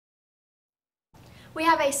We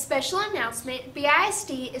have a special announcement.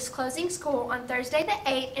 BISD is closing school on Thursday the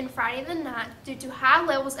 8th and Friday the 9th due to high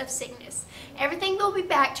levels of sickness. Everything will be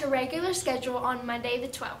back to regular schedule on Monday the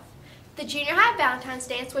 12th. The junior high Valentine's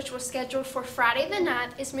dance, which was scheduled for Friday the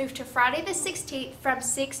 9th, is moved to Friday the 16th from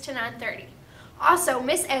 6 to 9:30. Also,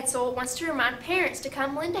 Miss Edsel wants to remind parents to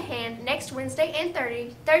come lend a hand next Wednesday and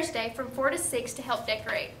Thursday from 4 to 6 to help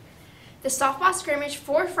decorate. The softball scrimmage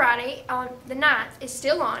for Friday on the 9th is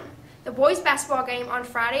still on. The boys basketball game on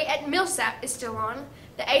Friday at Millsap is still on.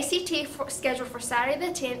 The ACT scheduled for Saturday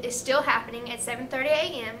the 10th is still happening at 7:30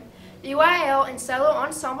 a.m. The UIL and solo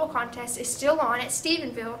ensemble contest is still on at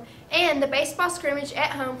Stephenville, and the baseball scrimmage at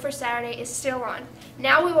home for Saturday is still on.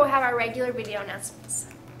 Now we will have our regular video announcements.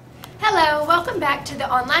 Hello, welcome back to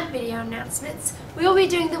the online video announcements. We will be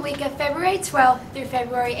doing the week of February 12th through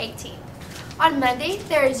February 18th. On Monday,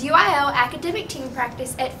 there is UIL academic team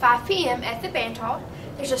practice at 5 p.m. at the band hall.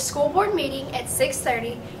 There's a school board meeting at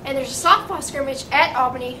 6:30, and there's a softball scrimmage at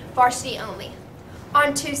Albany, varsity only.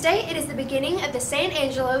 On Tuesday, it is the beginning of the San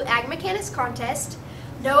Angelo Ag Mechanics contest.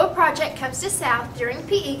 NOAA project comes to South during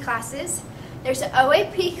PE classes. There's an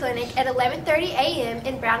OAP clinic at 11:30 a.m.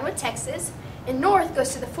 in Brownwood, Texas. And North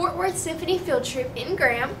goes to the Fort Worth Symphony field trip in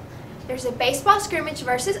Graham. There's a baseball scrimmage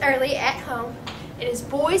versus Early at home. It is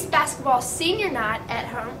boys basketball senior night at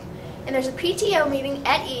home. And there's a PTO meeting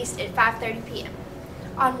at East at 5:30 p.m.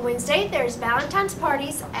 On Wednesday, there's Valentine's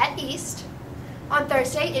parties at East. On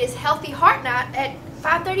Thursday, it is Healthy Heart Night at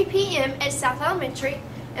 5:30 p.m. at South Elementary,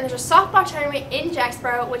 and there's a softball tournament in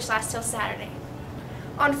Jacksboro, which lasts till Saturday.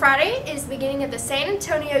 On Friday, it is the beginning of the San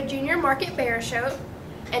Antonio Junior Market Bear Show,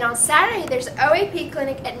 and on Saturday, there's an OAP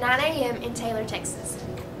clinic at 9 a.m. in Taylor, Texas.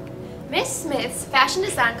 Miss Smith's fashion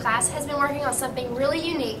design class has been working on something really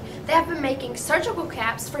unique. They have been making surgical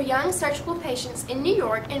caps for young surgical patients in New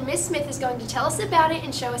York, and Miss Smith is going to tell us about it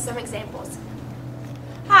and show us some examples.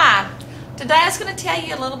 Hi, today I was going to tell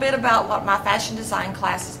you a little bit about what my fashion design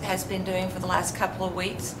class has been doing for the last couple of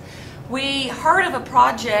weeks. We heard of a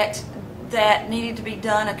project that needed to be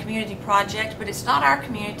done, a community project, but it's not our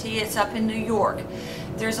community, it's up in New York.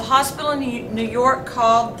 There's a hospital in New York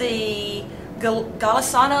called the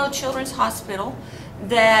Golisano Children's Hospital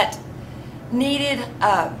that needed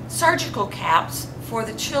surgical caps for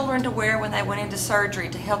the children to wear when they went into surgery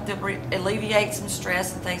to help them alleviate some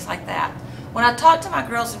stress and things like that. When I talked to my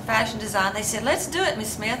girls in fashion design, they said, "Let's do it,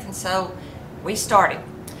 Miss Smith," and so we started.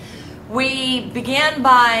 We began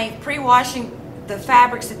by pre-washing the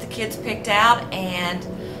fabrics that the kids picked out and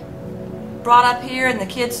brought up here, and the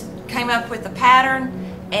kids came up with the pattern,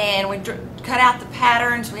 and we cut out the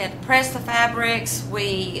patterns. We had to press the fabrics.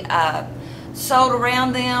 We sewed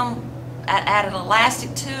around them, added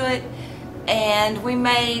elastic to it, and we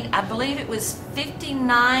made, I believe it was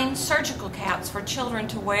 59 surgical caps for children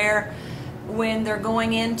to wear when they're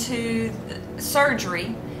going into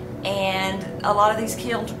surgery. And a lot of these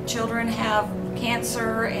children have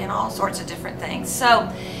cancer and all sorts of different things. So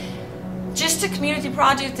just a community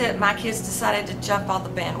project that my kids decided to jump on the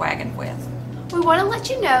bandwagon with. We want to let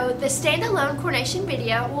you know the standalone coordination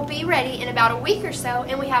video will be ready in about a week or so,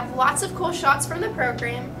 and we have lots of cool shots from the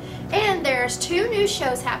program. And there's 2 new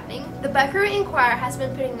shows happening. The Buckaroo Inquirer has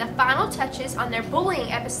been putting the final touches on their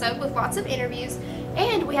bullying episode with lots of interviews,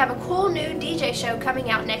 and we have a cool new DJ show coming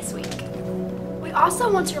out next week. We also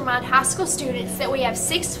want to remind high school students that we have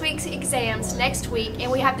 6 weeks exams next week, and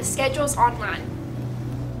we have the schedules online.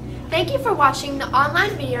 Thank you for watching the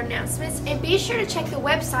online video announcements, and be sure to check the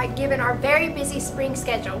website given our very busy spring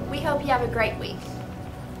schedule. We hope you have a great week.